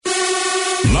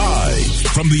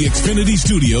From the Xfinity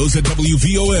Studios at WVON. We're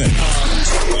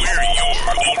your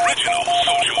original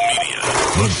social media.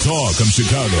 The Talk of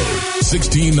Chicago.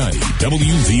 1690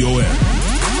 WVON.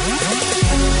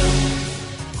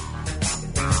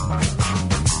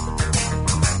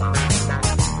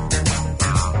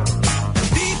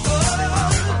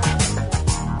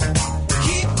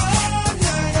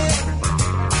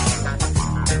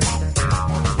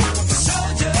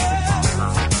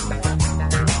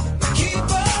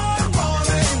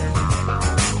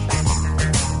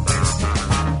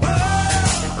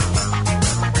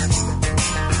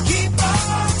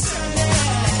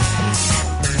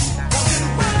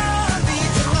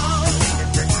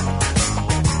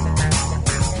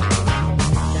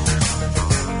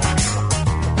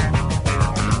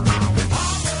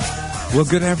 Well,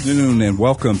 good afternoon and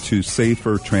welcome to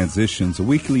Safer Transitions, a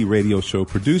weekly radio show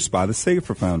produced by the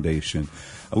Safer Foundation.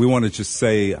 We want to just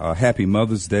say happy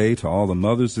Mother's Day to all the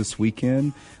mothers this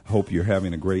weekend. I hope you're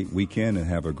having a great weekend and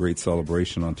have a great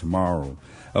celebration on tomorrow.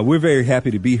 We're very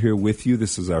happy to be here with you.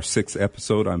 This is our 6th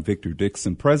episode. I'm Victor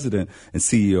Dixon, President and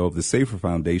CEO of the Safer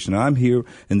Foundation. I'm here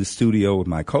in the studio with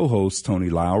my co-host,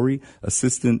 Tony Lowry,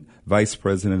 Assistant Vice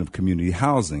President of Community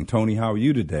Housing. Tony, how are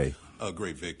you today?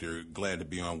 Great, Victor. Glad to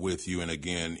be on with you. And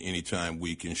again, anytime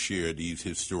we can share these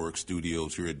historic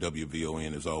studios here at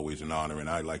WVON is always an honor. And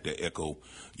I'd like to echo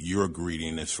your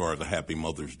greeting as far as a happy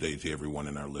Mother's Day to everyone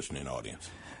in our listening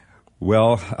audience.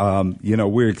 Well,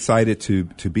 we're excited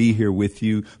to be here with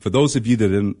you. For those of you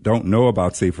that don't know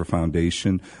about Safer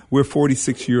Foundation, we're a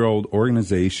 46-year-old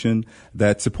organization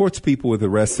that supports people with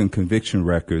arrest and conviction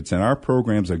records, and our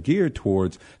programs are geared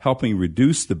towards helping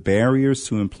reduce the barriers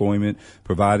to employment,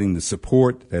 providing the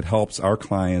support that helps our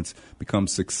clients become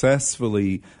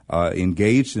successfully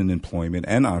engaged in employment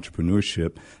and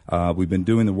entrepreneurship. We've been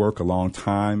doing the work a long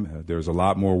time. There's a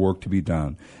lot more work to be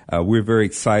done. We're very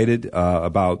excited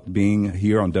about being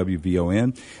here on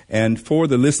WVON. And for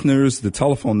the listeners, the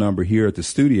telephone number here at the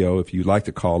studio, if you'd like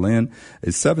to call in,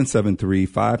 is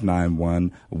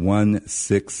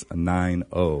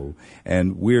 773-591-1690.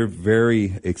 And we're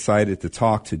very excited to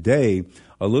talk today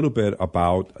a little bit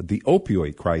about the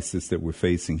opioid crisis that we're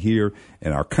facing here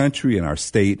in our country, in our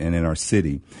state, and in our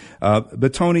city.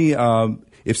 But Tony,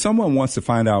 if someone wants to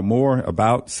find out more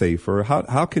about SAFER,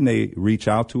 how can they reach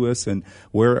out to us, and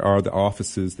where are the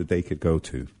offices that they could go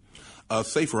to?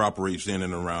 SAFER operates in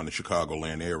and around the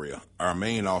Chicagoland area. Our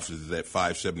main office is at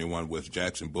 571 West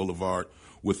Jackson Boulevard,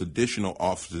 with additional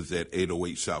offices at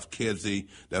 808 South Kedzie.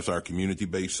 That's our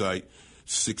community-based site.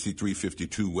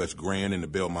 6352 West Grand in the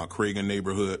Belmont-Cragen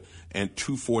neighborhood, and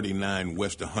 249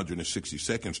 West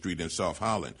 162nd Street in South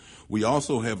Holland. We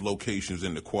also have locations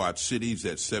in the Quad Cities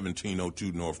at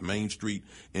 1702 North Main Street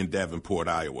in Davenport,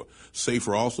 Iowa.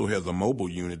 SAFER also has a mobile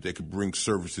unit that could bring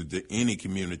services to any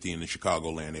community in the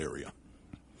Chicagoland area.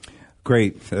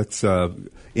 Great. That's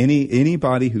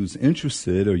anybody who's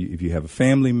interested, or if you have a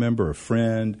family member, a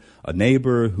friend, a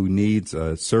neighbor who needs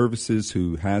services,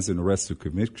 who has an arrest or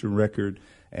conviction record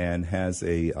and has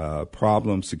a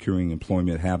problem securing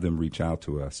employment, have them reach out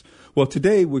to us. Well,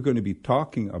 today we're going to be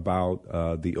talking about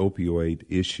the opioid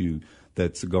issue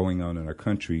that's going on in our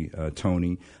country,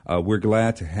 Tony. We're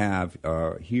glad to have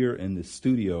here in the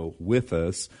studio with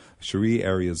us Sherie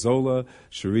Arriazola.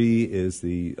 Sherie is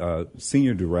the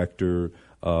Senior Director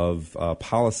of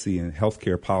Policy and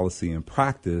Healthcare Policy and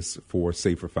Practice for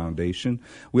Safer Foundation.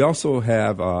 We also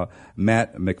have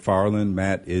Matt McFarland.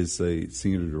 Matt is a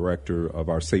Senior Director of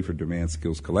our Safer Demand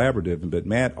Skills Collaborative, but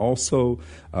Matt also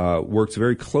works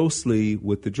very closely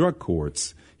with the drug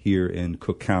courts here in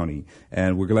Cook County.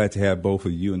 And we're glad to have both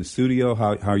of you in the studio.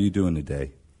 How are you doing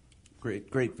today?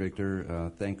 Great,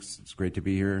 Victor. Thanks. It's great to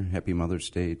be here. Happy Mother's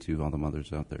Day to all the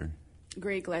mothers out there.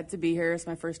 Great, glad to be here. It's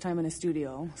my first time in a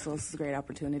studio, so this is a great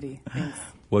opportunity. Thanks.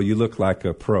 Well, you look like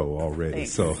a pro already,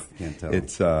 Thanks. So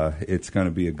it's going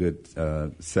to be a good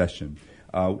session.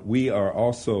 We are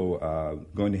also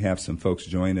going to have some folks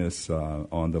join us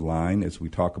on the line as we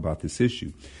talk about this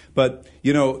issue. But,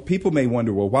 people may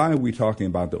wonder, well, why are we talking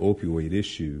about the opioid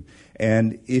issue?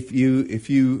 And if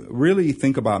you really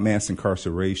think about mass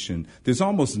incarceration, there's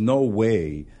almost no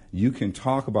way you can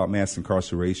talk about mass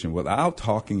incarceration without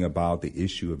talking about the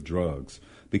issue of drugs,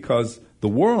 because the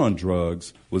war on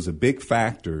drugs was a big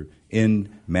factor in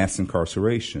mass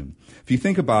incarceration. If you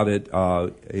think about it,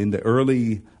 in the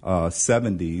early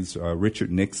 70s, Richard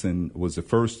Nixon was the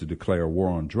first to declare war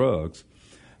on drugs.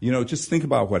 Just think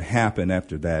about what happened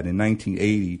after that. In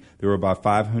 1980, there were about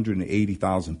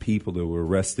 580,000 people that were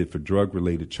arrested for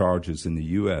drug-related charges in the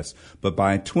U.S. But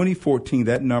by 2014,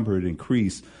 that number had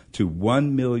increased to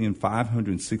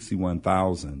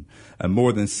 1,561,000, and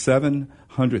more than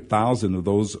 100,000 of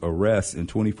those arrests in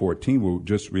 2014 were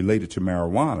just related to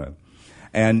marijuana.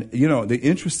 And, you know, the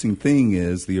interesting thing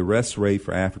is the arrest rate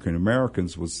for African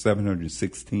Americans was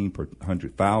 716 per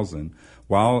 100,000,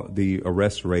 while the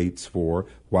arrest rates for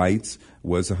whites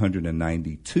was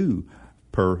 192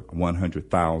 per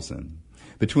 100,000.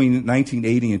 Between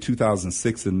 1980 and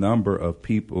 2006, the number of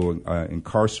people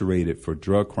incarcerated for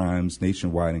drug crimes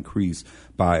nationwide increased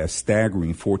by a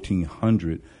staggering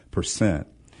 1,400%.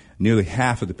 Nearly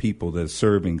half of the people that are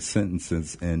serving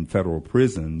sentences in federal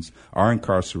prisons are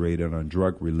incarcerated on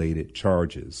drug-related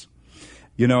charges.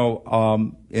 You know,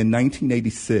 in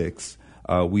 1986,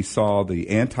 we saw the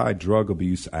Anti-Drug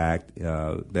Abuse Act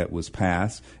that was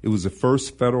passed. It was the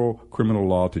first federal criminal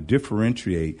law to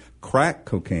differentiate crack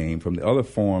cocaine from the other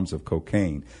forms of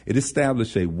cocaine. It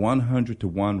established a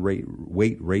 100-to-1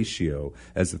 weight ratio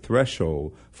as the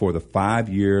threshold for the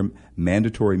 5-year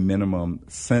mandatory minimum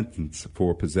sentence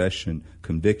for possession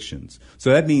convictions.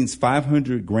 So that means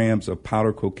 500 grams of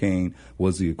powder cocaine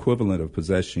was the equivalent of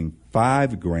possessing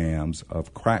 5 grams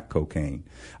of crack cocaine.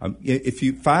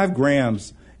 5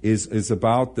 grams is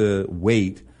about the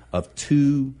weight of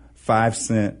 2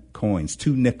 5-cent coins,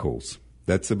 2 nickels.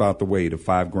 That's about the weight of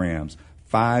 5 grams.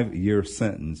 5-year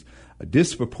sentence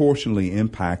disproportionately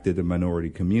impacted the minority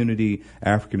community.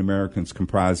 African Americans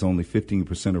comprise only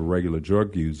 15% of regular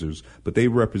drug users, but they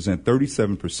represent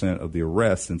 37% of the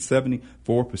arrests and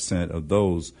 74% of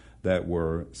those that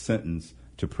were sentenced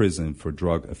to prison for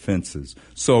drug offenses.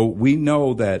 So we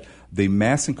know that the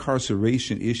mass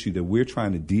incarceration issue that we're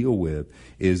trying to deal with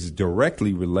is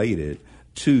directly related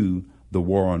to the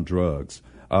war on drugs.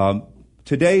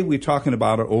 Today we're talking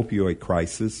about an opioid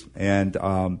crisis, and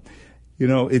you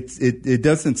know it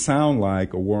doesn't sound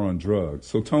like a war on drugs.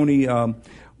 So Tony,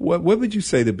 what would you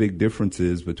say the big difference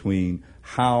is between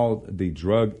how the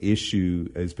drug issue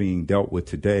is being dealt with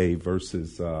today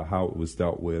versus how it was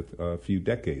dealt with a few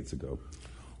decades ago?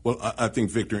 Well, I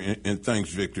think, Victor, and thanks,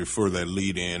 Victor, for that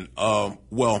lead-in.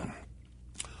 Well,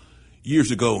 years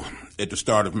ago, at the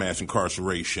start of mass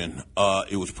incarceration,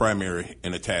 it was primarily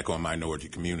an attack on minority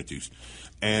communities.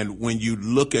 And when you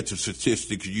look at the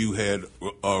statistics, you had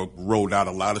rolled out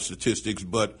a lot of statistics,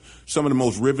 but some of the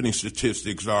most riveting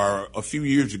statistics are a few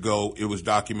years ago, it was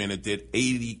documented that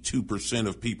 82%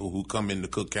 of people who come into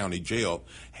Cook County Jail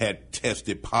had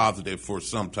tested positive for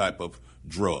some type of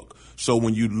drug. So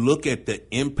when you look at the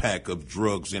impact of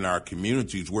drugs in our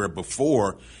communities, where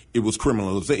before it was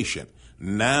criminalization,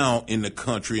 now in the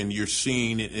country, and you're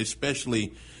seeing it,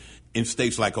 especially in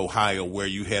states like Ohio, where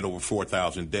you had over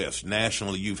 4,000 deaths.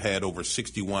 Nationally, you've had over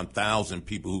 61,000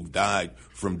 people who've died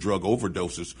from drug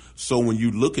overdoses. So when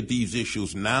you look at these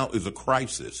issues, now is a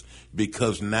crisis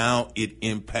because now it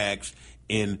impacts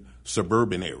in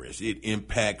suburban areas. It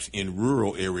impacts in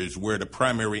rural areas where the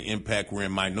primary impact were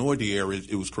in minority areas.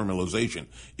 It was criminalization.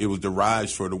 It was the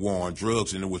rise for the war on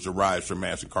drugs, and it was the rise for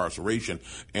mass incarceration.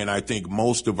 And I think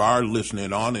most of our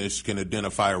listening audience can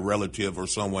identify a relative or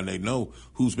someone they know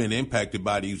who's been impacted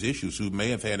by these issues, who may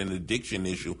have had an addiction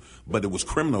issue, but it was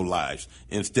criminalized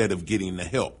instead of getting the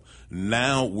help.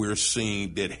 Now we're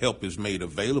seeing that help is made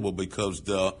available because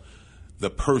the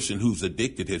person who's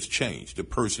addicted has changed. The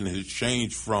person has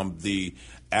changed from the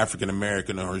African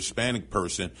American or Hispanic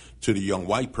person to the young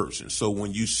white person. So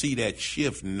when you see that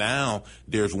shift, now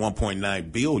there's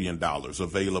 $1.9 billion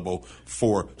available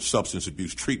for substance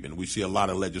abuse treatment. We see a lot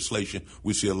of legislation,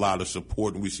 we see a lot of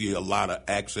support, and we see a lot of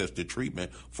access to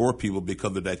treatment for people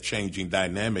because of that changing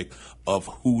dynamic of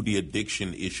who the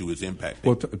addiction issue is impacting.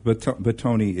 Well, but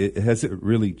Tony, has it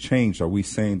really changed? Are we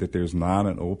saying that there's not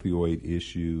an opioid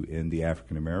issue in the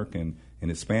African American and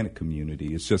Hispanic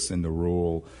community? It's just in the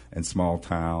rural and small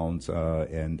towns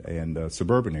and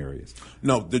suburban areas.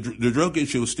 No, the drug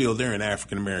issue is still there in the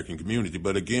African American community.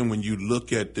 But again, when you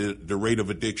look at the rate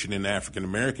of addiction in the African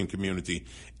American community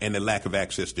and the lack of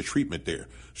access to treatment there.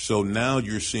 So now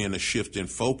you're seeing a shift in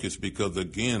focus because,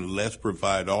 again, let's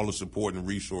provide all the support and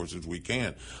resources we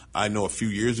can. I know a few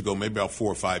years ago, maybe about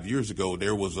 4 or 5 years ago,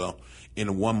 there was in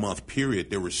a 1 month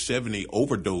period, there were 70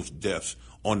 overdose deaths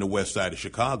on the west side of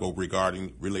Chicago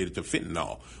related to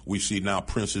fentanyl. We see now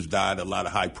Prince has died, a lot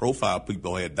of high-profile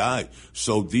people had died.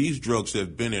 So these drugs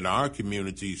have been in our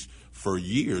communities for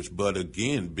years, but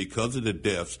again, because of the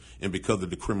deaths and because of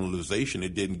the criminalization,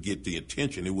 it didn't get the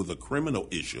attention. It was a criminal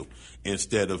issue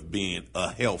instead of being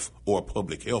a health or a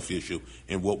public health issue.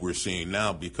 And what we're seeing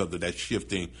now because of that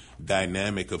shifting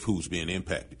dynamic of who's being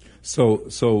impacted. So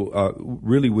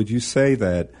really, would you say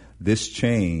that this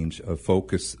change of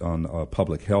focus on a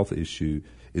public health issue,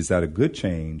 is that a good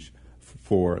change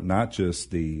for not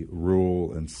just the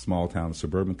rural and small town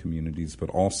suburban communities, but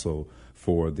also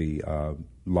for the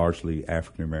largely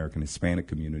African American Hispanic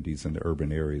communities in the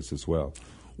urban areas as well.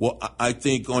 Well, I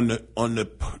think on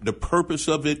the purpose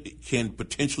of it can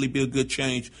potentially be a good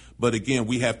change, but again,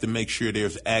 we have to make sure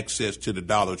there's access to the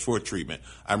dollars for treatment.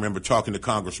 I remember talking to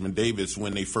Congressman Davis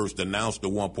when they first announced the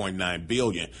 $1.9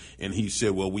 billion, and he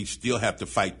said, "Well, we still have to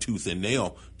fight tooth and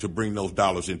nail to bring those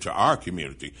dollars into our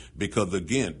community because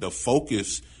again, the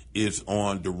focus is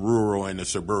on the rural and the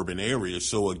suburban areas.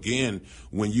 So again,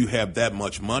 when you have that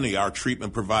much money, our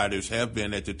treatment providers have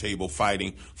been at the table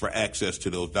fighting for access to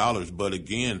those dollars. But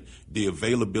again, the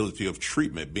availability of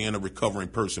treatment, being a recovering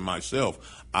person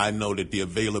myself, I know that the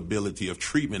availability of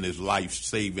treatment is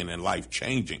life-saving and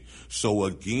life-changing. So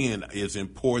again, it's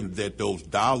important that those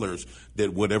dollars,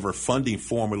 that whatever funding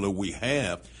formula we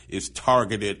have, is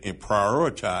targeted and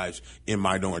prioritized in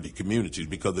minority communities.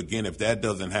 Because again, if that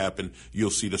doesn't happen, you'll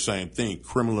see the same thing,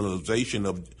 criminalization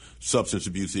of substance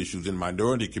abuse issues in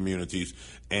minority communities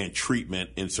and treatment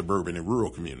in suburban and rural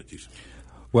communities.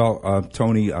 Well,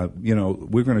 Tony,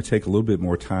 we're going to take a little bit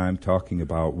more time talking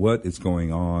about what is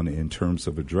going on in terms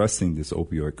of addressing this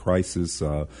opioid crisis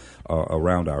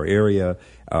around our area.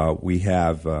 We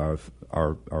have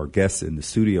our guests in the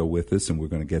studio with us, and we're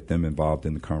going to get them involved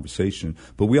in the conversation.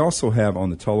 But we also have on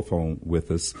the telephone with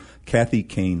us Kathie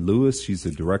Kane-Willis. She's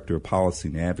the Director of Policy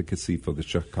and Advocacy for the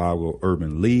Chicago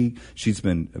Urban League. She's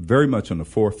been very much on the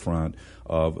forefront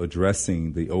of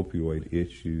addressing the opioid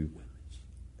issue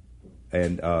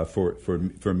and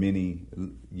for many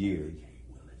years.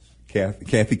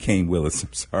 Kathie Kane-Willis,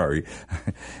 I'm sorry.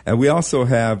 And we also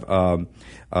have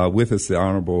with us the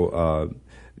Honorable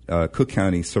Cook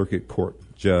County Circuit Court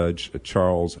Judge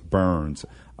Charles Burns.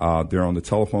 They're on the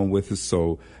telephone with us.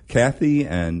 So, Kathie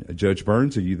and Judge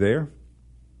Burns, are you there?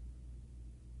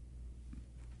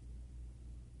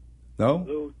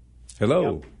 No?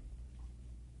 Hello. Yep.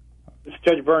 It's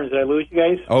Judge Burns. Did I lose you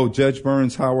guys? Oh, Judge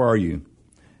Burns, how are you?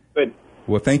 Good.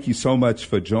 Well, thank you so much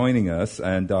for joining us,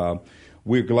 and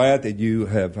we're glad that you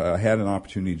have had an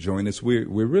opportunity to join us. We're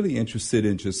really interested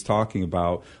in just talking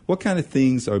about what kind of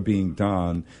things are being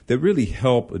done that really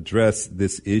help address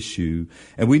this issue.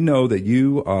 And we know that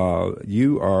you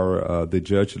are the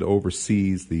judge that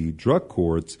oversees the drug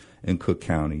courts in Cook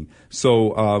County.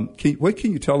 So what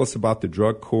can you tell us about the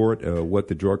drug court, what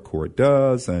the drug court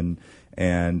does, and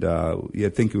I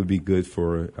think it would be good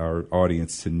for our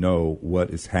audience to know what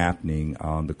is happening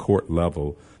on the court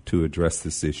level to address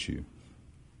this issue.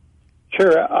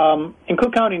 Sure. In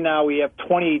Cook County now we have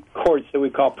 20 courts that we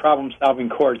call problem-solving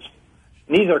courts.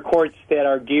 And these are courts that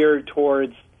are geared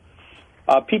towards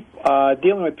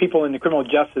dealing with people in the criminal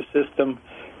justice system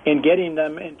and getting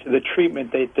them into the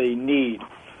treatment that they need.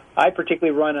 I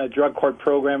particularly run a drug court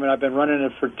program, and I've been running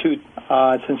it for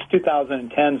since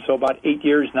 2010, so about 8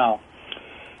 years now.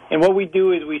 And what we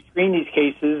do is we screen these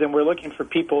cases, and we're looking for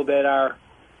people that are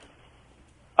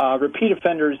repeat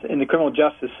offenders in the criminal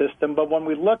justice system. But when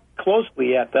we look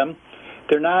closely at them,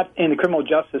 they're not in the criminal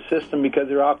justice system because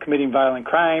they're out committing violent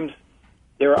crimes.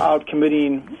 They're out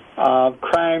committing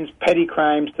crimes, petty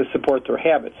crimes, to support their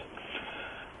habits.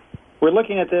 We're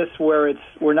looking at this where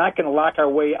we're not going to lock our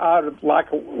way out,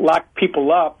 lock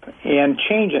people up and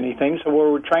change anything. So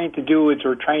what we're trying to do is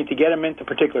we're trying to get them into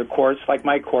particular courts, like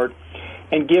my court,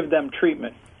 and give them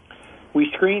treatment.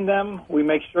 We screen them. We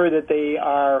make sure that they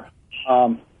are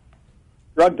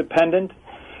drug dependent,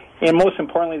 and most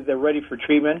importantly, that they're ready for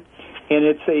treatment. And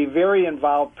it's a very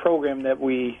involved program that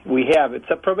we have. It's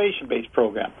a probation-based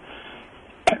program.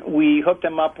 We hook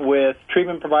them up with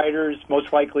treatment providers.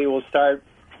 Most likely we'll start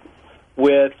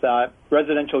with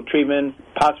residential treatment,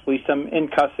 possibly some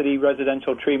in-custody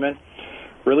residential treatment,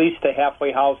 release to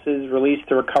halfway houses, release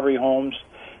to recovery homes.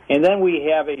 And then we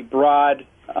have a broad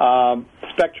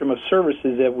spectrum of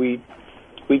services that we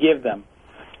give them.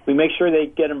 We make sure they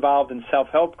get involved in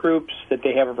self-help groups, that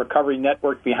they have a recovery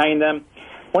network behind them.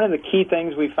 One of the key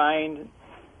things we find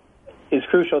is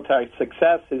crucial to our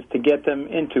success is to get them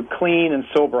into clean and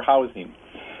sober housing.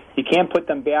 You can't put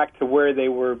them back to where they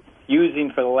were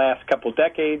using for the last couple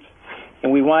decades,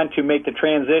 and we want to make the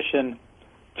transition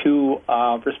to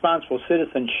responsible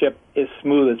citizenship as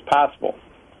smooth as possible.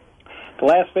 The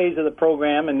last phase of the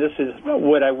program, and this is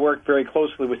what I work very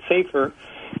closely with SAFER,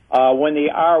 when they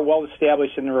are well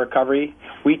established in the recovery,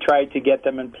 we try to get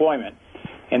them employment.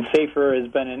 And SAFER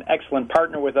has been an excellent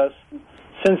partner with us.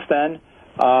 Since then,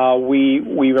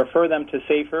 we refer them to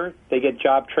SAFER. They get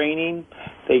job training,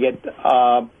 they get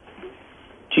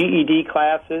GED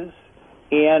classes,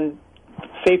 and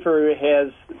SAFER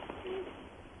has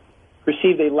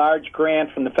received a large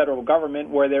grant from the federal government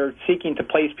where they're seeking to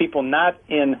place people not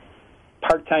in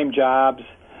part-time jobs,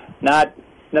 not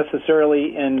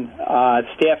necessarily in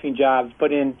staffing jobs,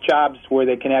 but in jobs where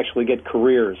they can actually get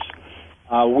careers.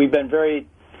 We've been very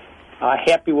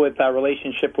happy with our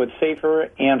relationship with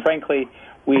SAFER, and frankly,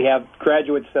 we have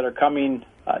graduates that are coming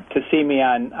to see me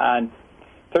on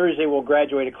Thursday. We'll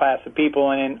graduate a class of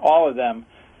people, and all of them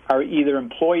are either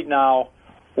employed now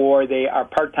or they are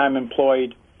part-time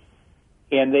employed,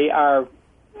 and they are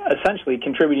essentially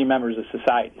contributing members of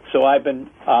society. So I've been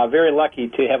very lucky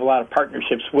to have a lot of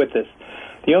partnerships with this.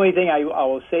 The only thing I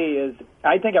will say is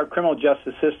I think our criminal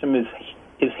justice system is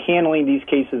handling these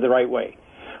cases the right way.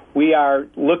 We are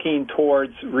looking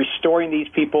towards restoring these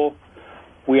people.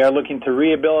 We are looking to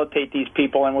rehabilitate these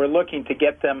people, and we're looking to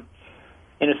get them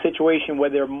in a situation where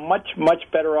they're much, much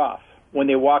better off when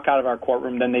they walk out of our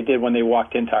courtroom than they did when they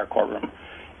walked into our courtroom.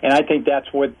 And I think that's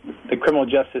what the criminal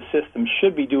justice system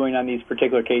should be doing on these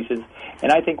particular cases,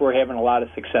 and I think we're having a lot of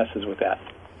successes with that.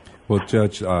 Well,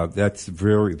 Judge, that's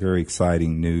very, very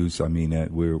exciting news. I mean,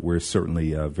 we're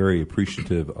certainly very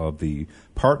appreciative of the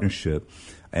partnership,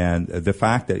 and the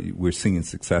fact that we're seeing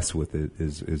success with it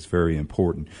is very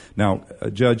important. Now,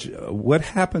 Judge, what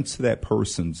happens to that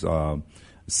person's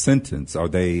sentence? Are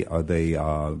they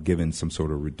given some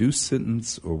sort of reduced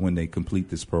sentence, or when they complete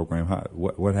this program,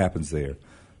 what happens there?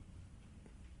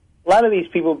 A lot of these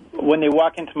people, when they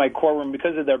walk into my courtroom,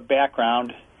 because of their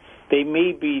background, they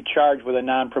may be charged with a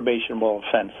non-probationable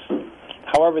offense.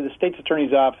 However, the state's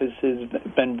attorney's office has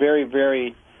been very,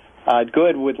 very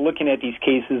good with looking at these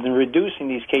cases and reducing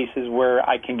these cases where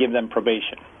I can give them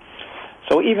probation.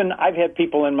 So even I've had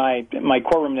people in my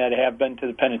courtroom that have been to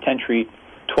the penitentiary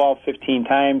 12, 15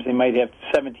 times. They might have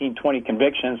 17, 20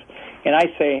 convictions. And I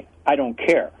say, I don't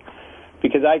care,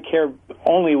 because I care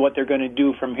only what they're going to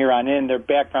do from here on in. Their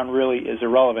background really is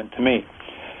irrelevant to me.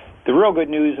 The real good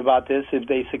news about this is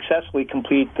they successfully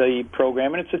complete the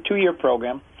program, and it's a 2-year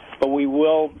program, but we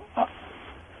will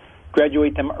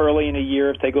graduate them early in a year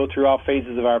if they go through all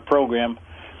phases of our program.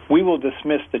 We will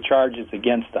dismiss the charges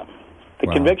against them. The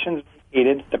conviction is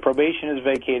vacated, the probation is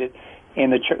vacated,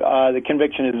 and the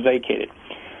conviction is vacated.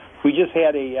 We just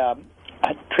had a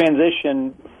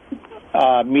transition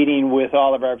meeting with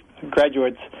all of our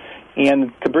graduates,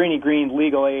 and Cabrini Green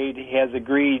Legal Aid has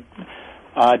agreed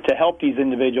to help these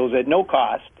individuals at no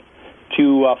cost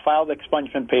to file the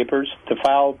expungement papers, to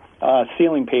file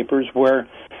sealing papers, where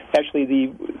actually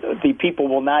the people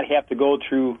will not have to go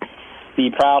through the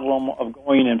problem of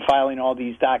going and filing all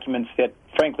these documents that,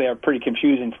 frankly, are pretty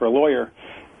confusing for a lawyer.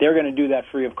 They're going to do that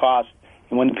free of cost,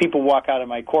 and when the people walk out of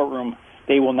my courtroom,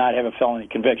 they will not have a felony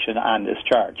conviction on this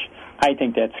charge. I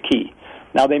think that's key.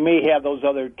 Now, they may have those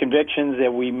other convictions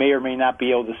that we may or may not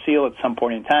be able to seal at some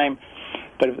point in time,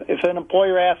 but if an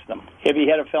employer asks them, have you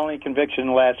had a felony conviction in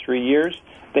the last 3 years,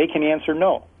 they can answer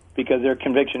no, because their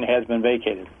conviction has been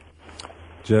vacated.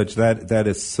 Judge, that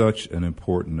is such an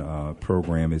important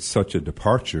program. It's such a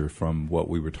departure from what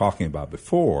we were talking about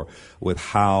before with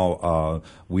how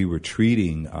we were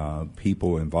treating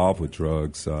people involved with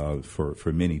drugs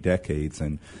for many decades,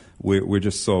 and we're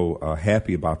just so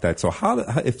happy about that. So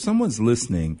if someone's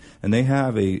listening and they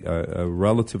have a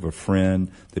relative or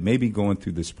friend that may be going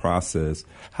through this process,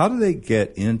 how do they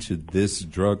get into this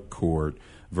drug court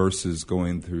versus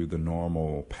going through the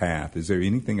normal path? Is there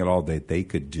anything at all that they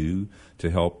could do to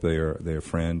help their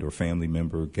friend or family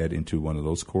member get into one of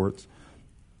those courts?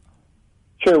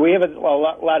 Sure. We have a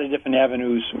lot of different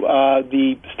avenues.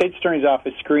 The state's attorney's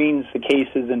office screens the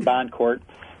cases in bond court.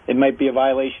 It might be a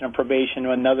violation of probation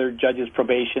or another judge's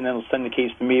probation, and it'll send the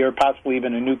case to me, or possibly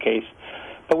even a new case.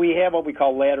 But we have what we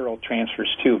call lateral transfers,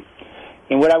 too.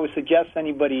 And what I would suggest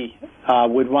anybody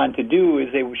would want to do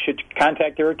is they should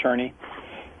contact their attorney.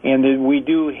 And then we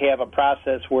do have a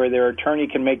process where their attorney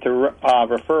can make the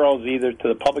referrals either to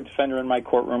the public defender in my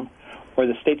courtroom or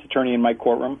the state's attorney in my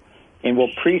courtroom, and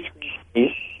we'll pre-screen the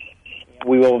case.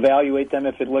 We will evaluate them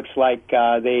if it looks like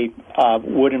they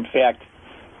would, in fact,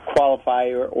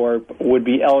 qualify or would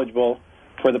be eligible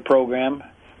for the program.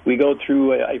 We go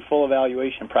through a full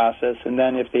evaluation process, and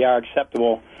then if they are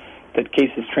acceptable, the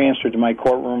case is transferred to my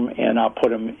courtroom, and I'll put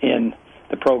them in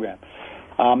the program.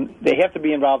 They have to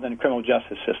be involved in the criminal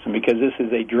justice system because this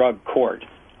is a drug court.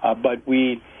 But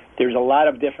there's a lot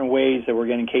of different ways that we're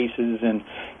getting cases, and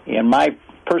my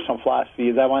personal philosophy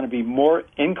is I want to be more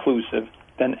inclusive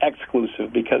than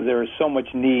exclusive because there is so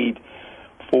much need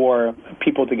for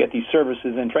people to get these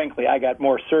services. And frankly, I got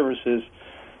more services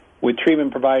with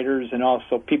treatment providers and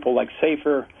also people like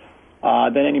SAFER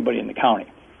than anybody in the county.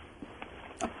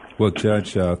 Well,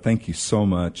 Judge, thank you so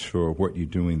much for what you're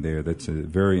doing there. That's a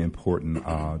very important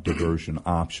diversion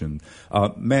option.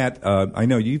 Matt, I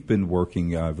know you've been working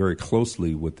very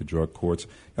closely with the drug courts.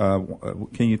 Can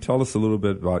you tell us a little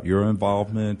bit about your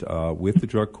involvement with the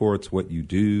drug courts, what you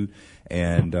do,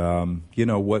 and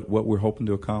what we're hoping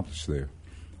to accomplish there?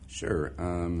 Sure.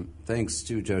 Thanks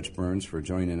to Judge Burns for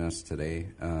joining us today.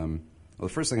 Well, the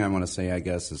first thing I want to say, I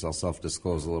guess, is I'll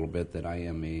self-disclose a little bit that I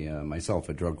am myself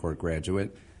a drug court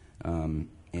graduate.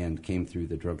 And came through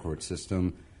the drug court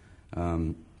system.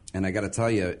 And I got to tell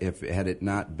you, had it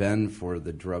not been for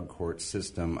the drug court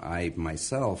system, I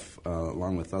myself,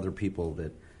 along with other people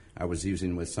that I was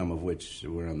using with, some of which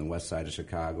were on the west side of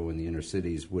Chicago and the inner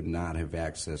cities, would not have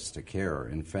access to care.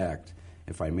 In fact,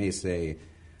 if I may say,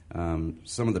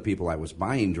 some of the people I was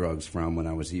buying drugs from when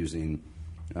I was using,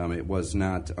 it was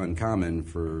not uncommon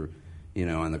for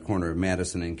on the corner of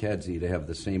Madison and Kedzie to have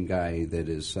the same guy that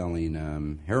is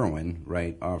selling heroin,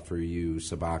 right, offer you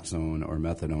Suboxone or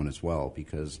methadone as well,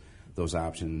 because those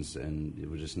options, and it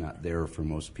was just not there for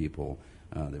most people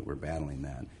that were battling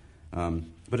that.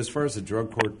 But as far as the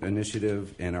drug court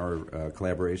initiative and our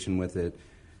collaboration with it,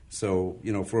 so,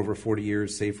 for over 40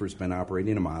 years, SAFER's been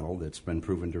operating a model that's been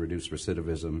proven to reduce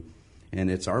recidivism, and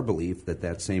it's our belief that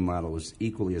that same model is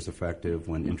equally as effective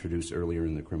when introduced earlier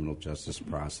in the criminal justice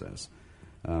process.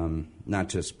 Not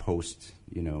just post,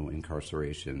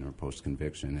 incarceration or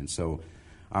post-conviction. And so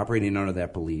operating under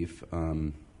that belief,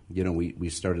 we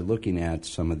started looking at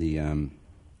some of the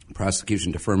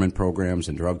prosecution deferment programs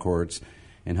and drug courts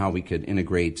and how we could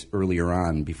integrate earlier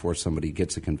on before somebody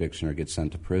gets a conviction or gets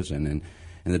sent to prison. And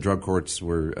the drug courts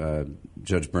were,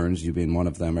 Judge Burns, you being one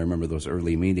of them, I remember those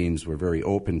early meetings were very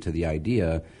open to the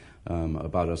idea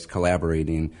about us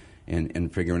collaborating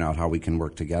and figuring out how we can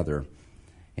work together.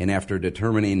 And after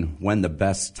determining when the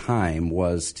best time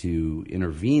was to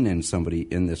intervene in somebody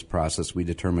in this process, we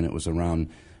determined it was around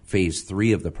phase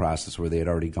 3 of the process where they had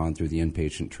already gone through the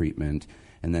inpatient treatment,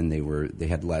 and then they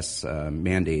had less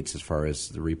mandates as far as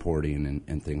the reporting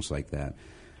and things like that.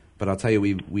 But I'll tell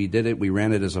you, we did it. We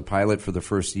ran it as a pilot for the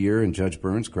first year, and Judge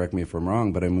Burns, correct me if I'm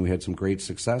wrong, but we had some great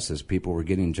successes. People were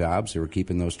getting jobs. They were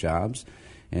keeping those jobs.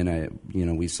 And,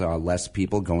 we saw less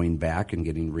people going back and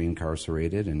getting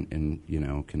reincarcerated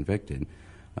and convicted.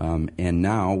 And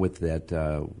now with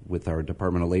that, with our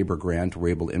Department of Labor grant, we're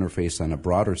able to interface on a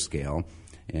broader scale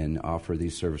and offer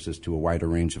these services to a wider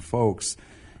range of folks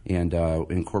and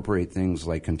incorporate things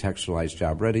like contextualized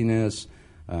job readiness,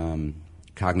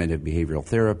 cognitive behavioral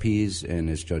therapies, and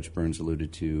as Judge Burns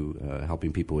alluded to,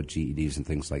 helping people with GEDs and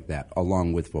things like that,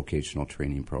 along with vocational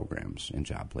training programs and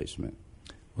job placement.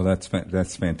 Well,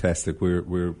 that's fantastic.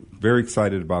 We're very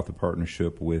excited about the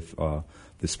partnership with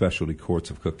the specialty courts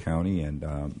of Cook County,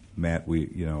 and Matt,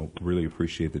 we really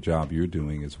appreciate the job you're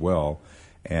doing as well,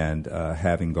 and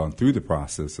having gone through the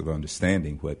process of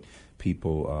understanding what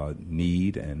people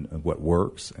need and what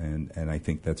works, and I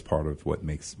think that's part of what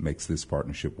makes this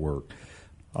partnership work.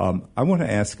 I want to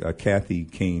ask Kathie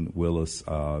Kane-Willis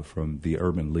from the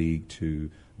Urban League to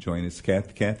join us.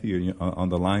 Kathie, are you on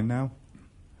the line now?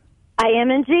 I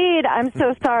am indeed. I'm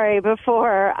so sorry.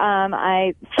 Before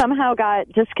I somehow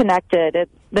got disconnected.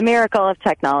 It's the miracle of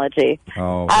technology.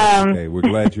 Oh, okay. We're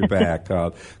glad you're back.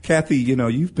 Kathie,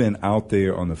 you've been out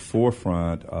there on the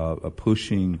forefront of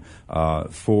pushing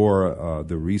for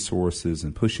the resources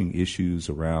and pushing issues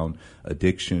around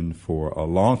addiction for a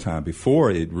long time,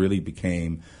 before it really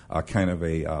became kind of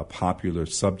a popular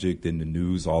subject in the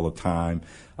news all the time.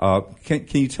 Can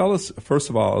you tell us, first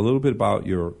of all, a little bit about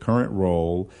your current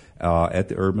role at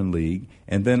the Urban League,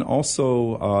 and then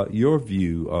also your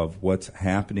view of what's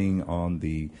happening on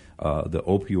the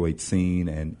opioid scene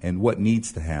and what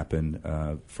needs to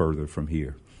happen further from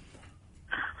here?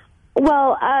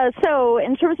 Well, so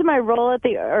in terms of my role at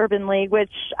the Urban League,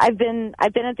 which I've been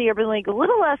at the Urban League a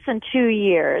little less than 2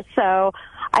 years, so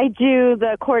I do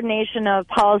the coordination of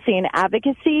policy and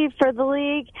advocacy for the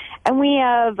league, and we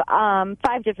have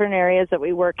 5 different areas that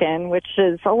we work in, which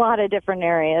is a lot of different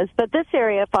areas, but this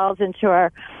area falls into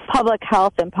our public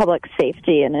health and public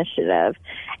safety initiative.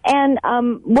 And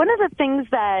one of the things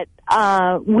that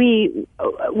we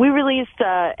released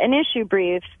an issue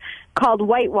brief called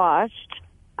Whitewashed,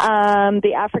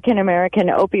 the African-American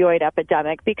opioid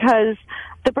epidemic, because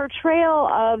the portrayal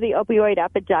of the opioid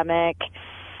epidemic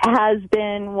has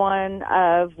been one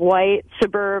of white,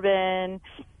 suburban,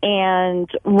 and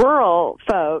rural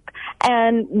folk.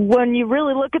 And when you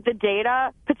really look at the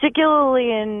data,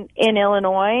 particularly in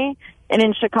Illinois and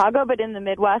in Chicago, but in the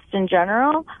Midwest in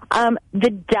general, the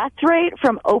death rate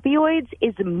from opioids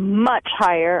is much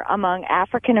higher among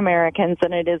African Americans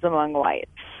than it is among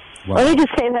whites. Wow. Let me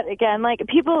just say that again. Like,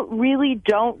 people really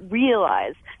don't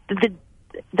realize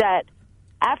that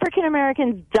African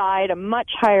Americans died a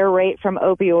much higher rate from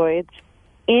opioids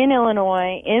in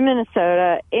Illinois, in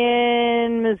Minnesota,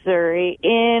 in Missouri,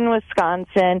 in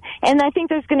Wisconsin, and I think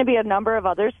there's going to be a number of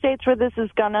other states where this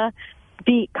is going to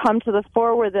come to the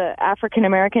fore, where the African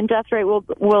American death rate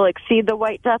will exceed the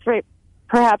white death rate,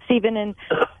 perhaps even in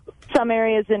some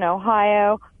areas in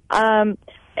Ohio, and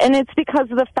it's because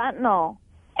of the fentanyl.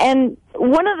 And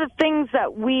one of the things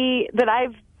that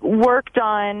I've worked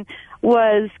on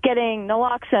was getting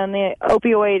naloxone, the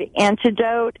opioid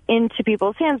antidote, into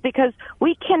people's hands, because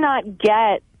we cannot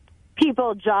get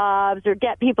people jobs or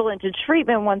get people into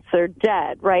treatment once they're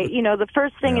dead, right? You know, the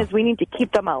first thing is we need to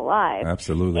keep them alive.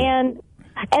 Absolutely. And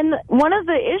one of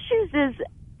the issues is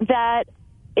that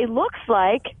it looks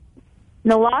like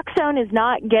naloxone is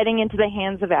not getting into the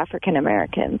hands of African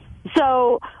Americans.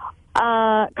 So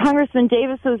Congressman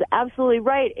Davis was absolutely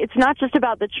right. It's not just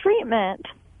about the treatment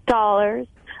dollars,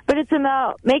 but it's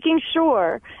about making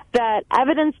sure that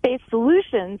evidence-based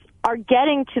solutions are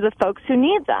getting to the folks who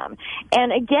need them.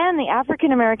 And again, the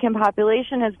African-American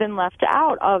population has been left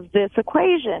out of this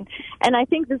equation. And I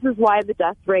think this is why the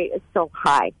death rate is so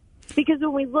high. Because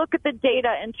when we look at the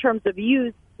data in terms of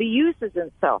use, the use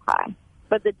isn't so high,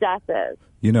 but the death is.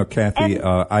 You know, Kathie,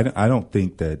 I don't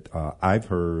think that I've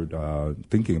heard,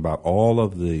 thinking about all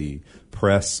of the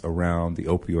press around the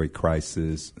opioid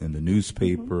crisis in the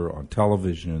newspaper, on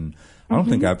television, I don't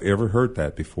think I've ever heard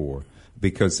that before.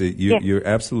 Because you're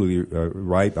absolutely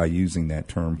right by using that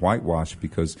term, whitewash,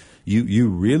 because you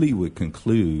really would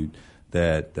conclude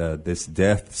that this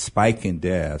spike in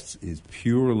deaths is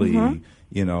purely,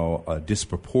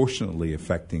 disproportionately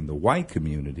affecting the white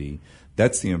community.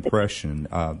 That's the impression.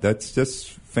 That's just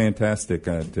fantastic.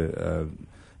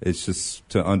 It's just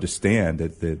to understand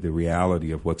that the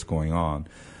reality of what's going on.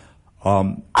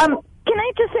 Can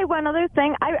I just say one other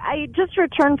thing? I just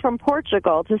returned from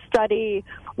Portugal to study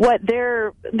what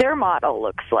their model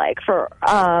looks like for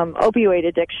opioid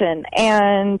addiction,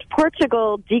 and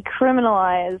Portugal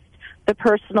decriminalized the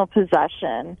personal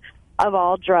possession of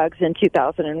all drugs in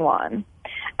 2001.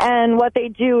 And what they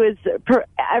do is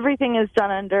everything is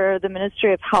done under the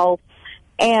Ministry of Health,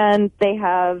 and they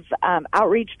have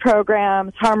outreach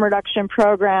programs, harm reduction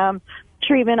programs,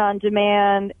 treatment on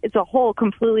demand. It's a whole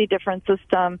completely different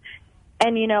system.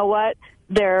 And you know what?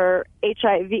 Their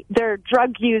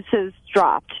drug use has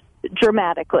dropped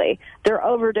dramatically. Their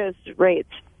overdoses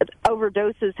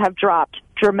have dropped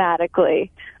dramatically.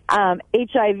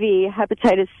 HIV,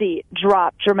 hepatitis C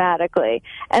dropped dramatically.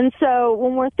 And so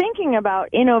when we're thinking about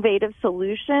innovative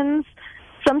solutions,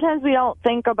 sometimes we don't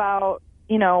think about,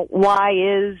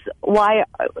 why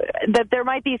that there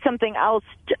might be something else,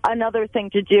 another thing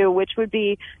to do, which would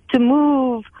be to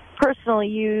move personal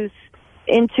use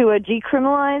into a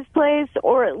decriminalized place,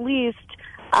 or at least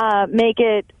make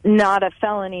it not a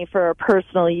felony for a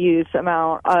personal use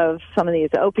amount of some of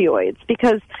these opioids,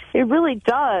 because it really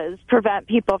does prevent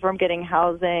people from getting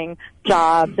housing,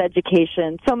 jobs,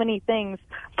 education, so many things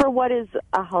for what is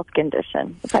a health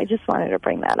condition. So I just wanted to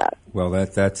bring that up. Well,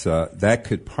 that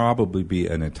could probably be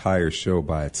an entire show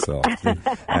by itself,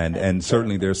 and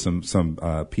certainly there's some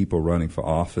people running for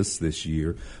office this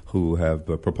year who have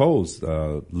proposed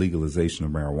legalization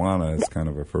of marijuana as kind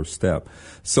of a first step.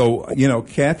 So,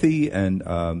 Kathie and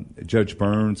Judge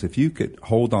Burns, if you could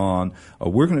hold on,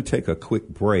 we're going to take a quick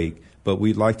break, but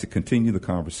we'd like to continue the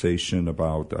conversation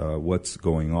about what's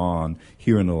going on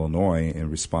here in Illinois in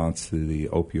response to the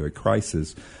opioid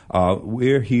crisis.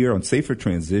 We're here on Safer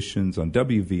Transitions on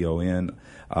WVON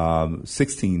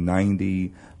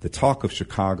 1690, The Talk of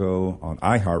Chicago on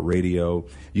iHeartRadio.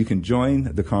 You can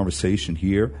join the conversation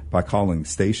here by calling the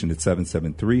station at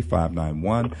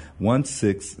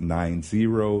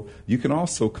 773-591-1690. You can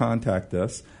also contact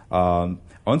us on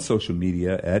social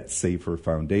media at Safer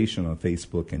Foundation on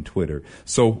Facebook and Twitter.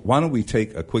 So why don't we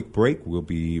take a quick break? We'll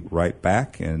be right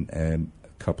back in a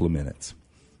couple of minutes.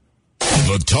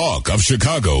 The Talk of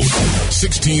Chicago,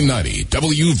 1690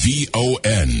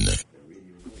 WVON.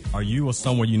 Are you or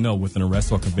someone you know with an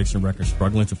arrest or conviction record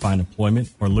struggling to find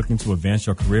employment or looking to advance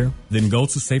your career? Then go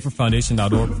to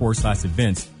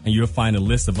saferfoundation.org/events and you'll find a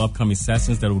list of upcoming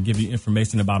sessions that will give you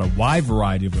information about a wide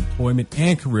variety of employment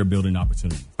and career building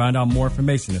opportunities. Find out more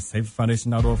information at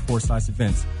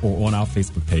saferfoundation.org/events or on our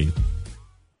Facebook page.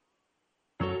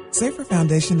 Safer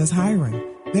Foundation is hiring.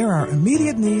 There are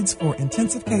immediate needs for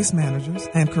intensive case managers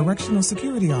and correctional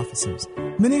security officers.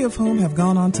 many of whom have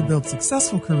gone on to build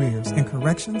successful careers in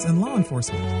corrections and law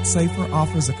enforcement. Safer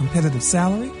offers a competitive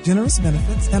salary, generous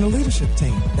benefits, and a leadership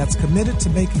team that's committed to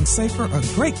making Safer a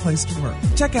great place to work.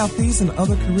 Check out these and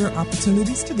other career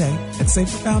opportunities today at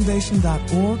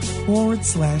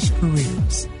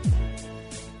saferfoundation.org/careers.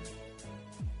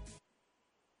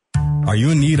 Are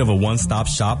you in need of a one-stop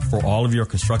shop for all of your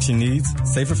construction needs?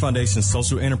 Safer Foundation's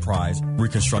social enterprise,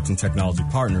 Reconstruction Technology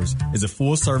Partners, is a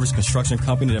full-service construction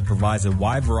company that provides a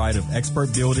wide variety of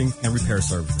expert building and repair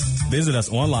services. Visit us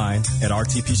online at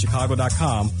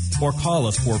rtpchicago.com or call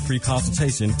us for a free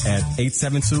consultation at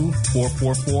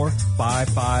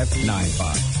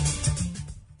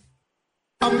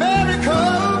 872-444-5595.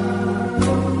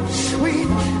 America, sweet.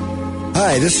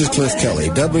 Hi, this is Cliff Kelly,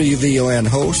 WVON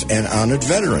host and honored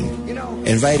veteran,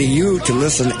 inviting you to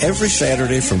listen every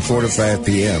Saturday from 4 to 5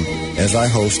 p.m. as I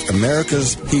host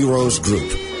America's Heroes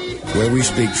Group, where we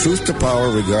speak truth to power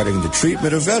regarding the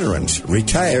treatment of veterans,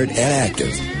 retired and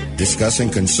active, discussing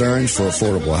concerns for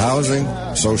affordable housing,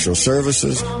 social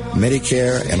services,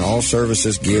 Medicare, and all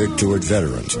services geared toward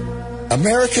veterans.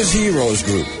 America's Heroes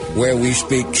Group, where we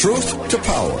speak truth to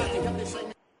power.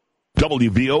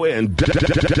 WVON.com,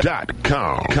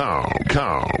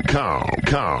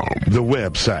 the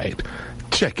website.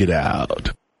 Check it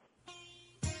out.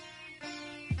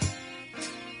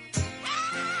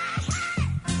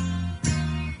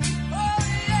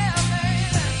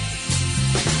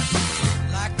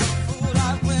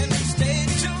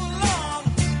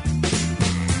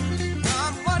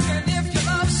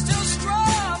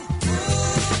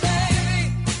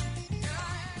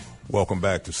 Welcome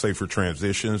back to Safer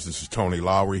Transitions. This is Tony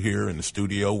Lowry here in the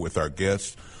studio with our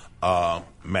guests,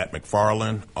 Matt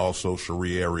McFarland, also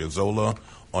Sherie Arriazola.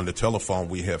 On the telephone,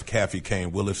 we have Kathie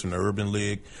Kane-Willis in the Urban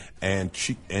League and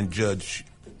Judge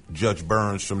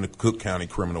Burns from the Cook County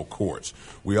Criminal Courts.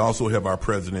 We also have our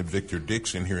president, Victor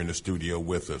Dixon, here in the studio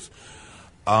with us.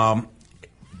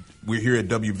 We're here at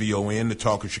WVON, the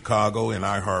Talk of Chicago, and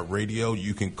iHeartRadio.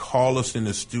 You can call us in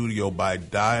the studio by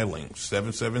dialing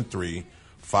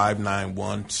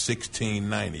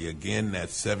 773-591-1690. Again,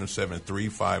 that's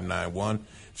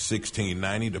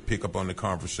 773-591-1690 to pick up on the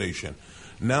conversation.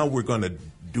 Now we're going to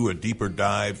do a deeper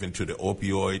dive into the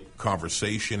opioid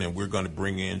conversation, and we're going to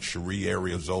bring in Sherie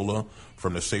Arriazola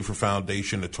from the Safer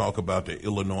Foundation to talk about the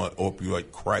Illinois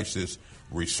Opioid Crisis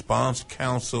Response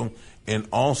Council and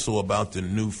also about the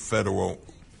new federal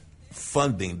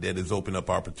funding that has opened up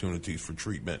opportunities for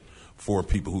treatment for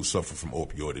people who suffer from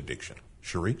opioid addiction.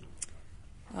 Sherie?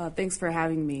 Thanks for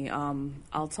having me.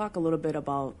 I'll talk a little bit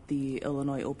about the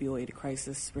Illinois Opioid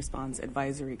Crisis Response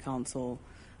Advisory Council.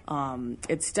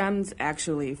 It stems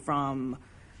actually from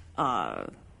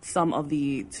some of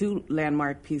the two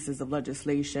landmark pieces of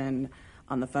legislation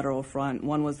on the federal front.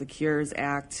 One was the Cures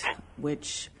Act,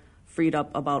 which freed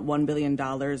up about $1 billion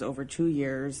over 2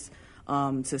 years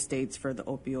to states for the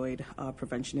opioid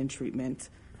prevention and treatment.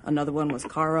 Another one was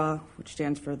CARA, which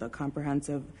stands for the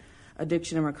Comprehensive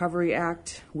Addiction and Recovery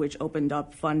Act, which opened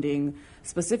up funding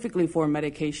specifically for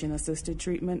medication-assisted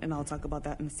treatment, and I'll talk about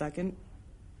that in a second.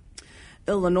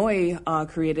 Illinois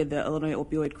created the Illinois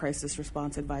Opioid Crisis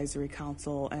Response Advisory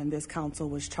Council, and this council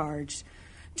was charged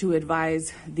to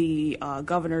advise the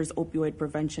governor's opioid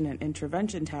prevention and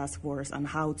intervention task force on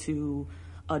how to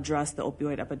address the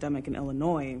opioid epidemic in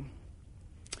Illinois.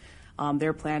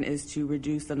 Their plan is to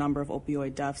reduce the number of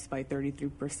opioid deaths by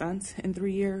 33% in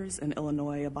 3 years. In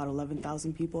Illinois, about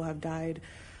 11,000 people have died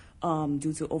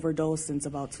due to overdose since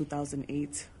about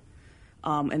 2008.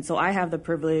 And so I have the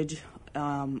privilege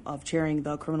of chairing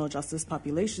the Criminal Justice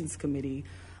Populations Committee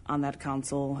on that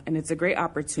council, and it's a great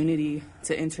opportunity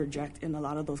to interject in a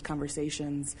lot of those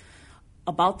conversations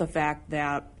about the fact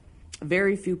that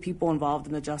very few people involved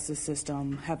in the justice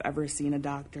system have ever seen a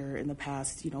doctor in the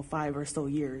past, 5 or so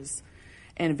years,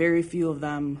 and very few of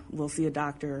them will see a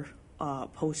doctor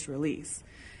post-release.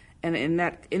 And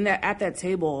at that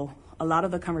table, a lot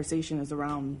of the conversation is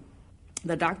around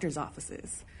the doctor's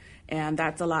offices, and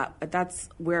that's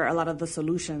where a lot of the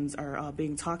solutions are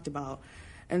being talked about.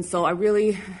 And so I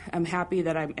really am happy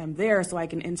that I'm there so I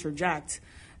can interject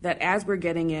that as we're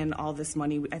getting in all this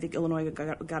money, I think Illinois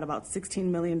got about $16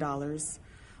 million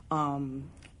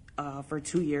for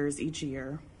 2 years each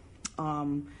year.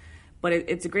 But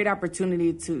it's a great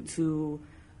opportunity to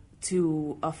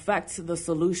affect the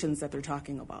solutions that they're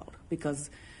talking about, because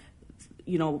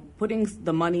putting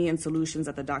the money and solutions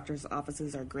at the doctor's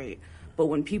offices are great. But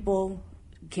when people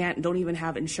don't even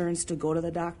have insurance to go to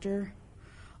the doctor,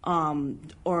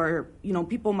 or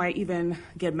people might even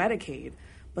get Medicaid,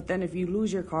 but then if you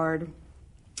lose your card,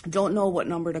 don't know what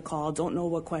number to call, don't know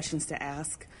what questions to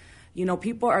ask,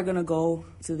 people are going to go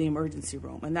to the emergency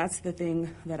room. And that's the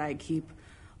thing that I keep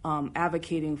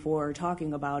advocating for,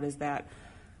 talking about, is that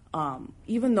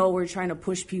even though we're trying to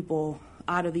push people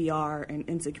out of the ER and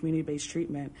into community-based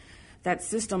treatment, that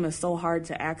system is so hard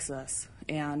to access,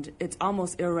 and it's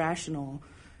almost irrational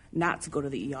not to go to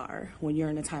the ER when you're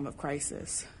in a time of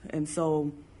crisis. And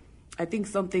so I think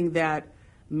something that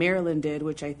Maryland did,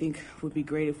 which I think would be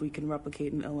great if we can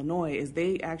replicate in Illinois, is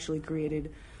they actually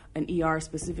created an ER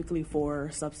specifically for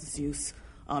substance use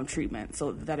treatment,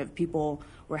 so that if people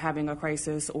were having a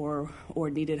crisis or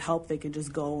needed help, they could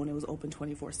just go, and it was open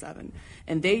 24/7.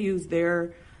 And they used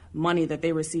their money that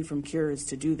they received from Cures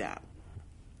to do that.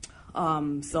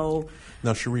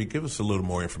 Now, Sherie, give us a little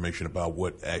more information about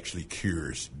what actually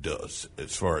Cures does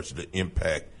as far as the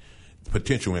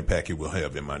potential impact it will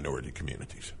have in minority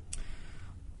communities.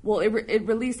 Well, it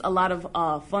released a lot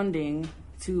of funding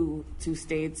to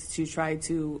states to try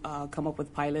to come up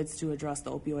with pilots to address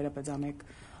the opioid epidemic.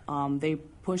 They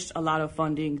pushed a lot of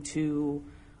funding to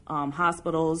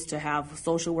hospitals to have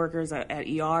social workers at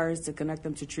ERs to connect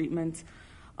them to treatment.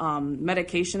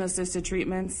 Medication-assisted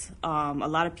treatments. A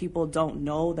lot of people don't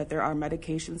know that there are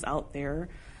medications out there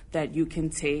that you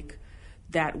can take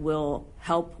that will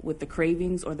help with the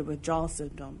cravings or the withdrawal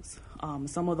symptoms.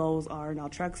 Some of those are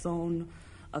naltrexone,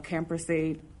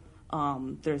 acamprosate,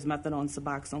 there's methadone,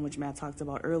 Suboxone, which Matt talked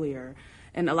about earlier.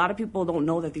 And a lot of people don't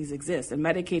know that these exist, and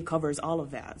Medicaid covers all of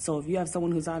that. So if you have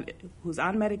someone who's on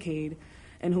Medicaid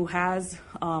and who has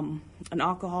an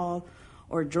alcohol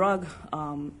or drug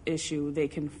issue, they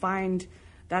can find,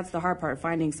 that's the hard part,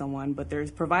 finding someone, but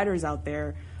there's providers out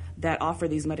there that offer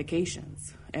these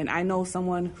medications. And I know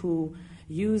someone who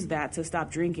used that to stop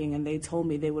drinking, and they told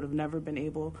me they would have never been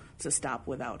able to stop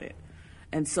without it.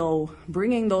 And so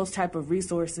bringing those type of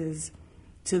resources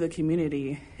to the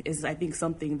community is, I think,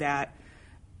 something that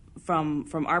from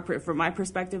my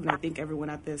perspective, and I think everyone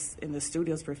in the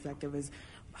studio's perspective, is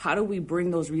how do we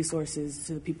bring those resources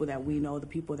to the people that we know, the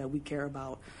people that we care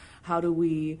about? How do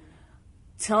we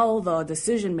tell the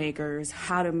decision makers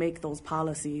how to make those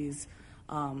policies,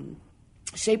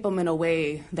 shape them in a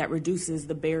way that reduces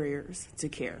the barriers to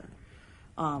care?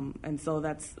 And so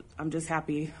I'm just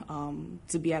happy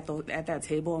to be at that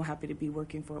table. I'm happy to be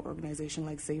working for an organization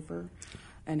like SAFER,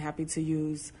 and happy to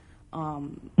use,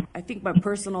 I think, my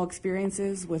personal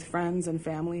experiences with friends and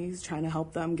families, trying to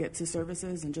help them get to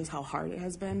services and just how hard it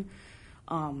has been,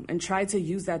 and try to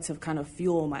use that to kind of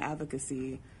fuel my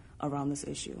advocacy around this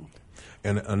issue.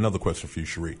 And another question for you,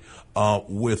 Sherie.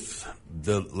 With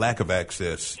the lack of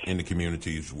access in the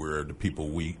communities where the people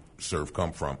we serve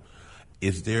come from,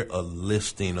 is there a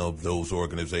listing of those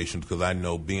organizations? Because I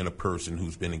know, being a person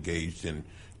who's been engaged in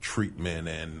treatment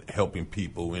and helping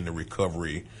people in the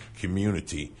recovery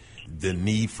community, the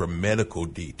need for medical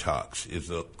detox is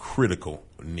a critical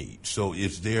need. So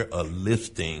is there a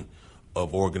listing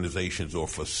of organizations or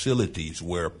facilities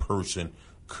where a person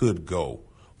could go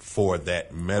for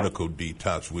that medical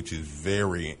detox, which is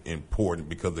very important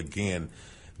because, again,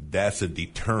 that's a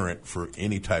deterrent for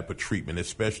any type of treatment,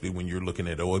 especially when you're looking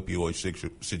at an opioid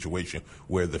situation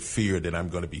where the fear that I'm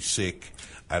going to be sick,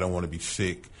 I don't want to be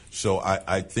sick. So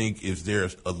I think, is there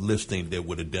a listing that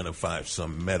would identify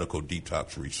some medical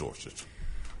detox resources?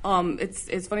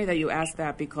 It's funny that you asked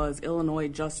that, because Illinois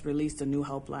just released a new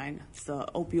helpline. It's the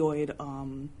opioid,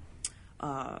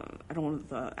 I don't want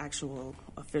the actual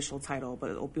official title,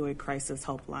 but opioid crisis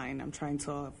helpline. I'm trying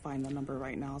to find the number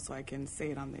right now so I can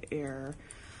say it on the air.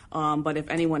 But if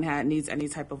anyone needs any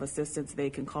type of assistance, they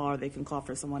can call, or they can call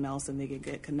for someone else and they can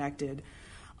get connected.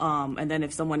 And then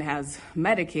if someone has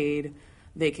Medicaid,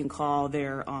 they can call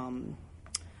the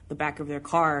back of their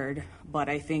card. But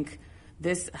I think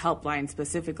this helpline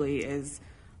specifically is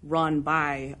run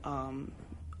by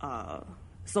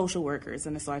social workers,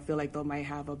 and so I feel like they might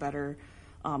have a better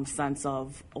sense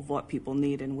of what people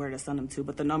need and where to send them to.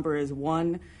 But the number is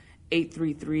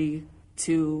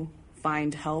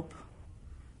 1-833-2-FIND-HELP.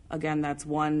 Again, that's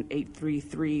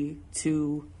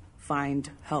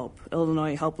 1-833-2-FIND-HELP.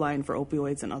 Illinois Helpline for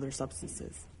Opioids and Other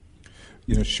Substances.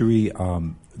 You know, Sherie,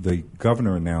 the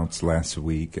governor announced last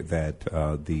week that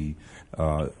the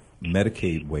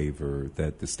Medicaid waiver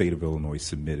that the state of Illinois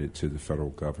submitted to the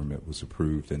federal government was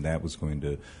approved, and that was going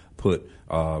to put,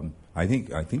 I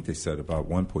think they said about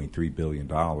 $1.3 billion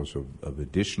of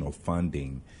additional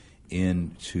funding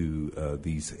into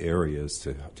these areas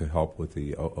to help with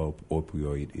the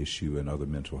opioid issue and other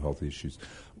mental health issues.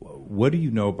 What do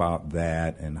you know about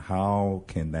that, and how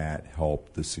can that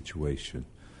help the situation?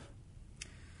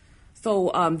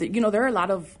 So, there are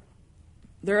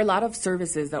a lot of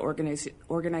services that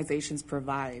organizations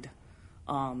provide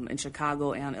in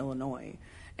Chicago and Illinois.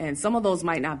 And some of those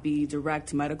might not be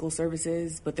direct medical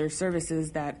services, but they're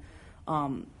services that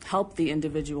help the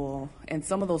individual. And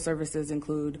some of those services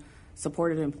include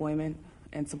supported employment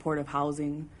and supportive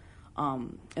housing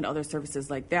and other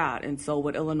services like that. And so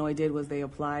what Illinois did was they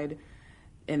applied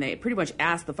and they pretty much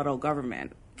asked the federal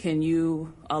government, can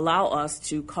you allow us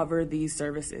to cover these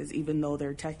services even though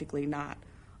they're technically not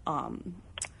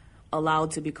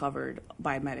allowed to be covered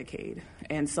by Medicaid?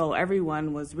 And so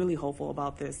everyone was really hopeful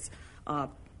about this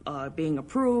being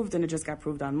approved, and it just got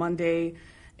approved on Monday.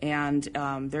 And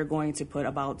they're going to put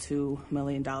about $2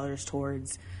 million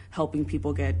towards helping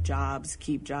people get jobs,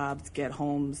 keep jobs, get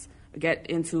homes, get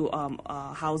into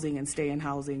housing and stay in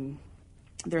housing.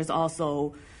 There's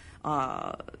also,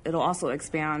 it'll also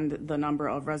expand the number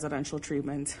of residential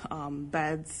treatment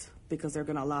beds, because they're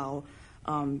going to allow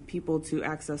people to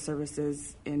access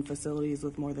services in facilities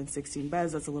with more than 16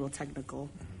 beds. That's a little technical.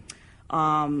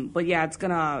 But yeah,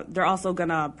 they're also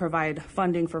gonna provide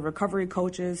funding for recovery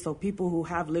coaches. So people who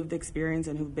have lived experience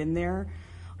and who've been there,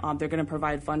 they're gonna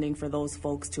provide funding for those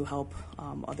folks to help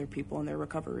other people in their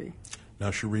recovery. Now,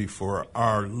 Sherie, for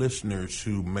our listeners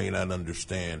who may not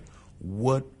understand,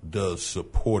 what does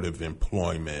supportive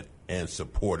employment and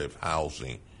supportive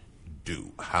housing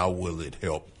do? How will it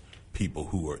help people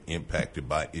who are impacted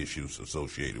by issues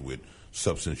associated with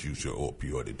substance use or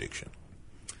opioid addiction?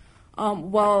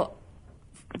 Well,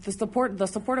 the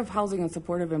supportive housing and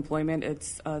supportive employment,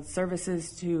 it's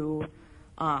services to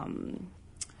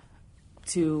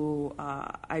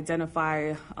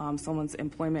identify someone's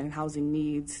employment and housing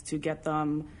needs, to get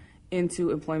them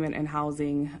into employment and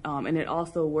housing, and it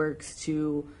also works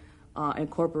to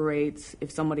incorporate if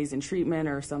somebody's in treatment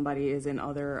or somebody is in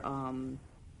other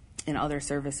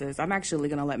services. I'm actually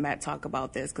going to let Matt talk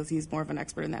about this because he's more of an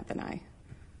expert in that than I.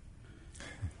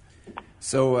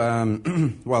 So,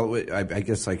 well, I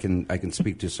guess I can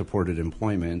speak to supported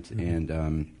emploment,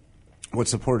 and what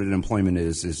supported employment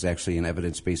is actually an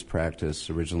evidence-based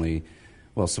practice. Originally,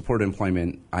 well, supported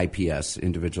employment, IPS,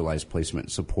 individualized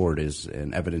placement support, is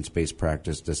an evidence-based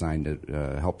practice designed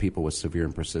to help people with severe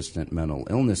and persistent mental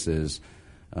illnesses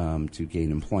to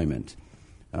gain employment.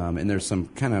 And there's some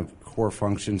kind of core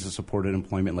functions of supported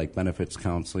employment, like benefits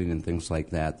counseling and things like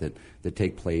that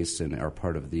take place and are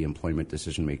part of the employment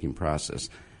decision-making process.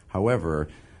 However,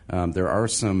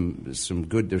 there's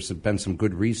been some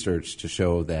good research to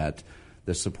show that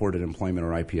the supported employment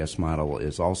or IPS model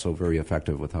is also very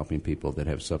effective with helping people that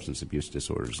have substance abuse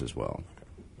disorders as well.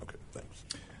 Okay, thanks.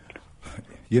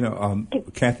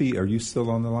 Kathie, are you still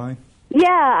on the line? Yeah,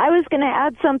 I was going to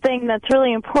add something that's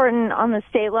really important on the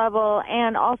state level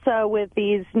and also with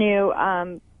these new,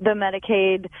 the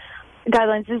Medicaid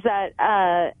guidelines, is that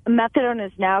methadone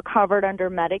is now covered under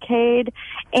Medicaid,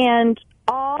 and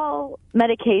all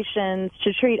medications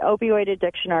to treat opioid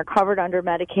addiction are covered under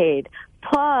Medicaid,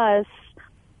 plus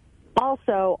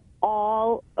also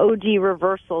all OD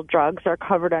reversal drugs are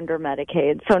covered under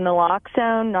Medicaid. So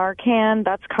naloxone, Narcan,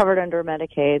 that's covered under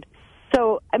Medicaid.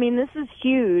 So, I mean, this is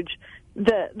huge.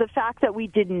 The fact that we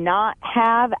did not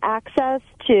have access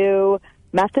to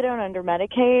methadone under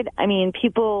Medicaid, I mean,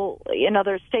 people in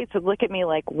other states would look at me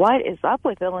like, what is up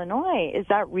with Illinois? Is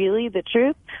that really the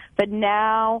truth? But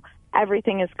now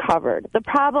everything is covered. The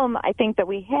problem I think that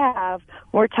we have,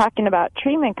 we're talking about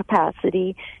treatment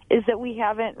capacity, is that we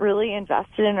haven't really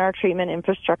invested in our treatment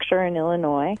infrastructure in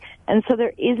Illinois, and so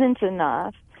there isn't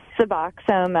enough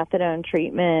Suboxone, methadone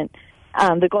treatment,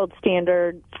 the gold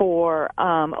standard for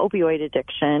opioid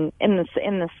addiction in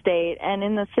the state and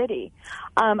in the city.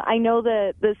 I know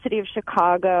that the city of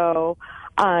Chicago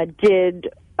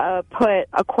did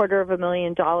put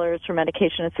 $250,000 for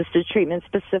medication-assisted treatment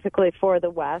specifically for the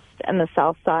West and the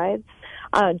South sides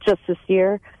just this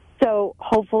year. So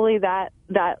hopefully that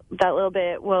little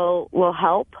bit will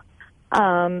help.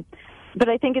 But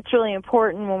I think it's really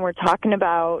important when we're talking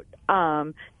about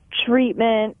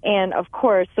treatment and, of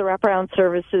course, the wraparound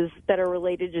services that are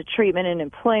related to treatment and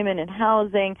employment and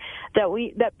housing,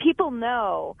 that people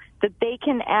know that they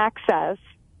can access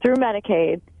through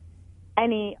Medicaid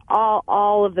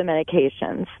all of the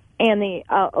medications and the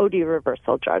OD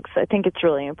reversal drugs. I think it's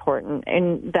really important,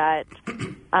 and that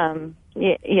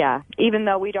even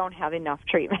though we don't have enough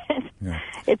treatment,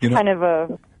 it's kind of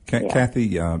a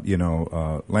Kathie,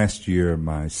 last year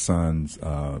my son's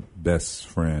best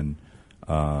friend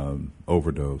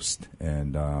overdosed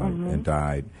and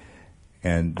died,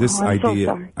 and this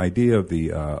idea of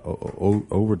the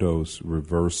overdose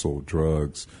reversal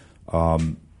drugs,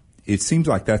 it seems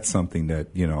like that's something that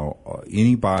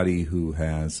anybody who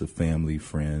has a family,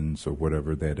 friends, or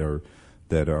whatever that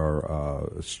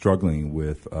are struggling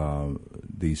with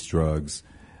these drugs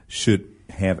should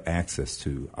have access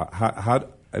to?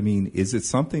 Is it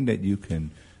something that you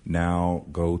can now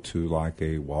go to like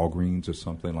a Walgreens or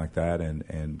something like that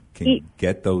and can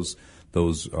get those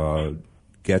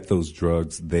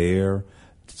drugs there?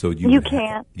 So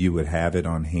you would have it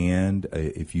on hand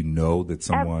if you know that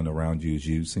someone around you is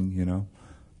using,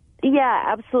 Yeah,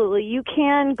 absolutely. You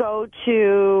can go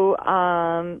to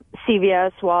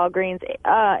CVS, Walgreens.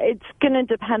 It's going to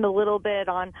depend a little bit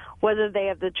on whether they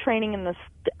have the training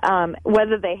and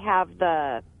whether they have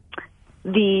the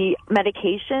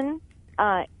medication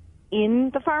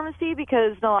in the pharmacy,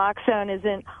 because naloxone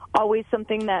isn't always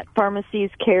something that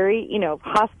pharmacies carry.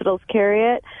 Hospitals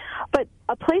carry it. But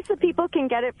a place that people can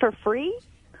get it for free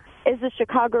is the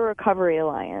Chicago Recovery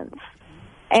Alliance.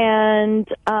 And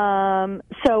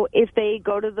so if they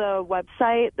go to the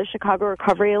website, the Chicago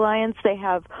Recovery Alliance, they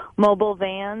have mobile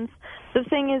vans. The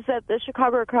thing is that the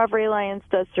Chicago Recovery Alliance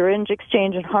does syringe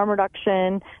exchange and harm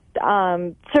reduction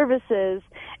services,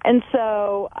 and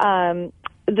so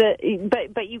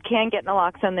but you can get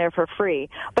naloxone there for free.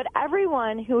 But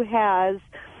everyone who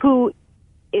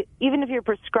even if you're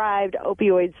prescribed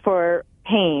opioids for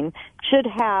pain, should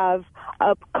have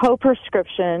a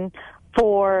co-prescription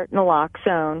for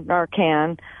naloxone,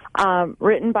 Narcan,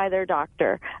 written by their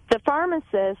doctor. The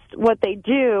pharmacist, what they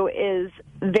do is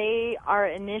they are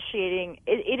initiating,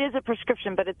 it is a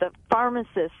prescription, but the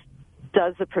pharmacist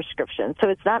does the prescription. So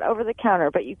it's not over the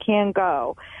counter, but you can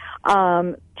go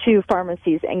to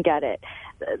pharmacies and get it.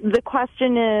 The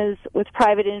question is, with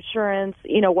private insurance,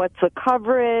 what's the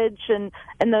coverage and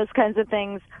those kinds of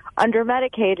things. Under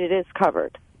Medicaid, it is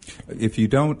covered. If you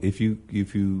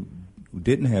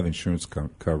didn't have insurance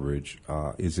coverage,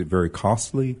 is it very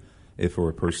costly for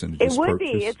a person to just purchase? It would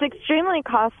be. It's extremely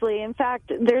costly. In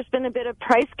fact, there's been a bit of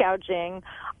price gouging,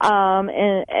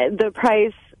 and the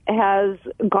price has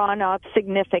gone up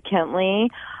significantly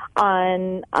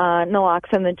on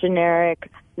naloxone, the generic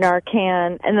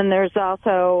Narcan, and then there's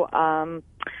also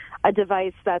a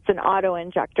device that's an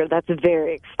auto-injector that's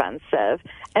very expensive.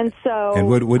 And so... And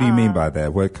what do you mean by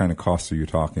that? What kind of costs are you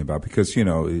talking about? Because,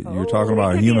 you're talking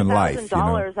about human life.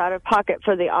 $1,000 out of pocket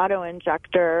for the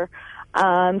auto-injector,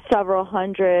 several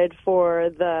hundred for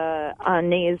the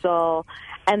nasal,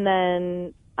 and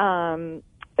then...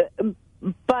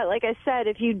 but like I said,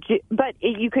 you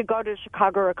could go to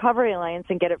Chicago Recovery Alliance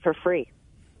and get it for free.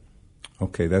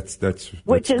 Okay, that's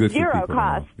which is good zero for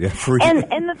cost. Yeah, free.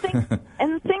 And the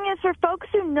thing is, for folks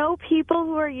who know people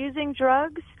who are using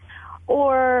drugs,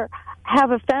 or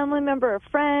have a family member, a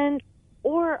friend,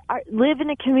 or live in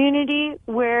a community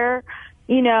where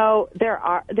there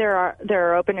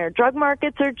are open air drug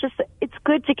markets, or just it's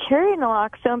good to carry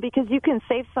naloxone because you can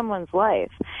save someone's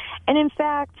life. And in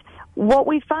fact, what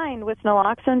we find with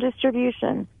naloxone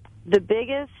distribution, the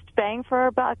biggest bang for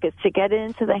our buck is to get it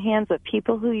into the hands of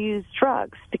people who use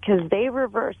drugs, because they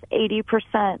reverse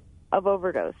 80% of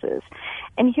overdoses.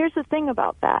 And here's the thing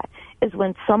about that, is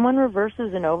when someone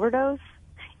reverses an overdose,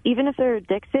 even if they're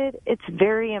addicted, it's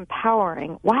very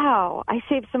empowering. Wow, I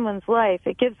saved someone's life.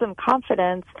 It gives them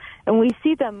confidence, and we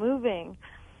see them moving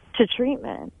to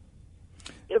treatment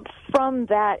from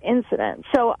that incident.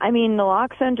 So,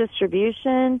 naloxone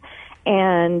distribution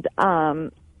and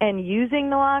using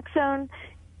naloxone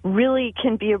really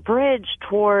can be a bridge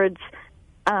towards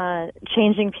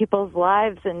changing people's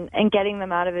lives and getting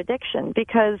them out of addiction,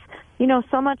 because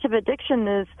so much of addiction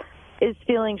is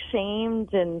feeling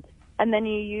shamed and then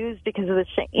you use because of the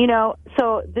shame.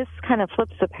 So this kind of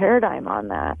flips the paradigm on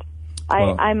that.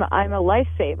 I'm a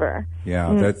lifesaver.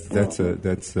 Yeah,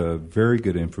 that's very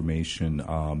good information.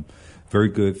 Very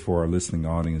good for our listening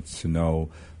audience to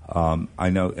know. I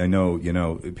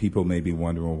know. People may be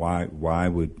wondering why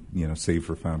would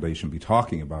Safer Foundation be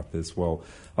talking about this? Well,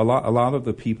 a lot of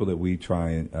the people that we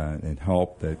try and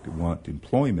help that want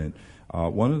employment,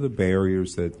 one of the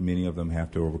barriers that many of them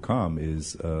have to overcome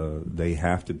is they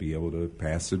have to be able to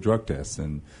pass the drug test,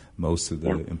 and most of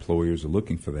the employers are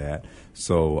looking for that.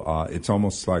 So it's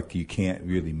almost like you can't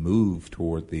really move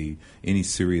toward any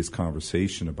serious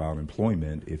conversation about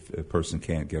employment if a person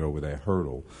can't get over that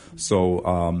hurdle.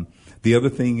 So the other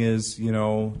thing is,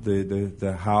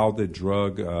 the how the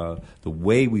drug, the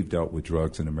way we've dealt with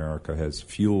drugs in America has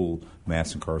fueled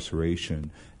mass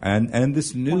incarceration, and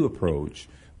this new approach,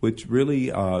 which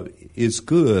really is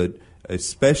good,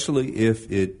 especially if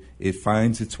it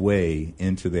finds its way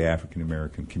into the African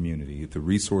American community. If the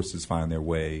resources find their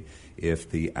way, if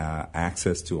the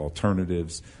access to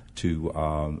alternatives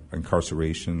to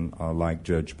incarceration like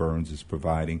Judge Burns is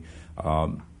providing,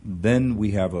 then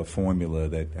we have a formula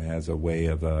that has a way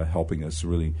of helping us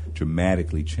really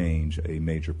dramatically change a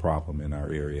major problem in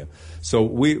our area. So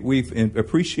we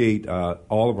appreciate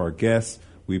all of our guests.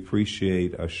 We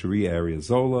appreciate Sherie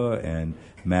Arriazola and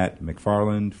Matt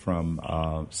McFarland from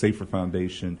Safer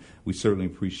Foundation. We certainly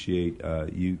appreciate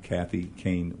you, Kathie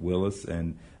Kane-Willis,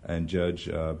 and Judge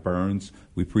Burns.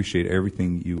 We appreciate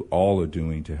everything you all are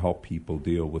doing to help people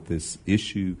deal with this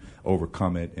issue,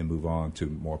 overcome it, and move on to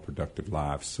more productive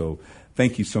lives. So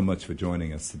thank you so much for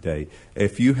joining us today.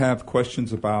 If you have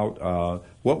questions about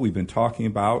what we've been talking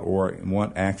about or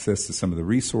want access to some of the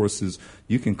resources,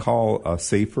 you can call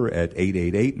SAFER at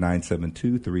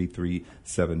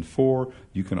 888-972-3374.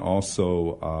 You can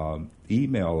also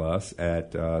email us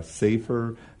at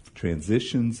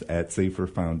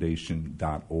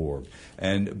safertransitions@saferfoundation.org.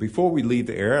 And before we leave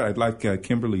the air, I'd like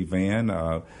Kimberly Van,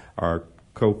 our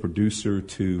co-producer,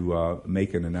 to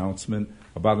make an announcement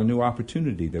about a new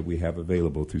opportunity that we have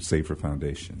available through Safer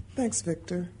Foundation. Thanks,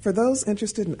 Victor. For those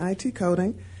interested in IT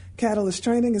coding, Catalyst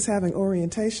Training is having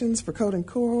orientations for coding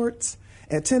cohorts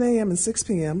at 10 a.m. and 6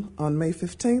 p.m. on May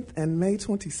 15th and May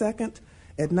 22nd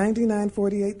at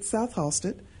 9948 South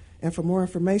Halsted. And for more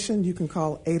information, you can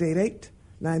call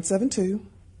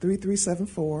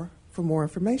 888-972-3374 for more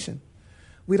information.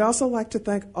 We'd also like to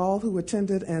thank all who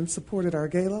attended and supported our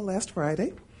gala last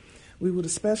Friday. We would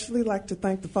especially like to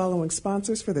thank the following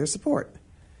sponsors for their support: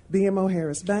 BMO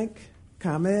Harris Bank,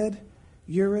 ComEd,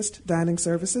 Urist Dining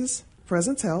Services,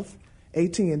 Presence Health,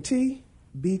 AT&T,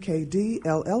 BKD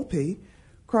LLP,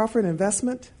 Crawford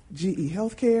Investment, GE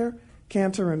Healthcare,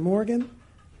 Cantor & Morgan,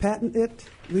 Patent It,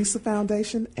 Lisa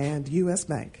Foundation, and U.S.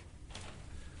 Bank.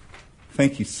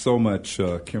 Thank you so much,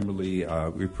 Kimberly.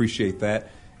 We appreciate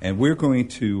that. And we're going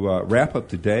to wrap up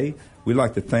today. We'd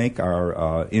like to thank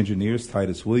our engineers,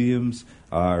 Titus Williams,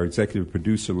 our executive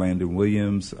producer, Landon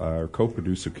Williams, our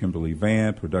co-producer, Kimberly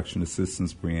Van, production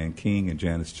assistants, Brianne King and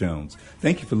Janice Jones.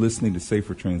 Thank you for listening to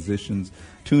Safer Transitions.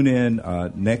 Tune in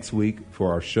next week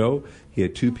for our show here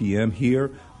at 2 p.m.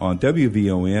 here on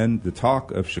WVON, the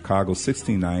Talk of Chicago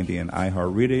 1690 and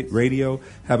iHeartRadio.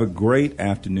 Have a great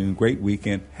afternoon, great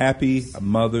weekend. Happy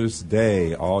Mother's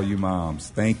Day, all you moms.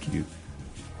 Thank you.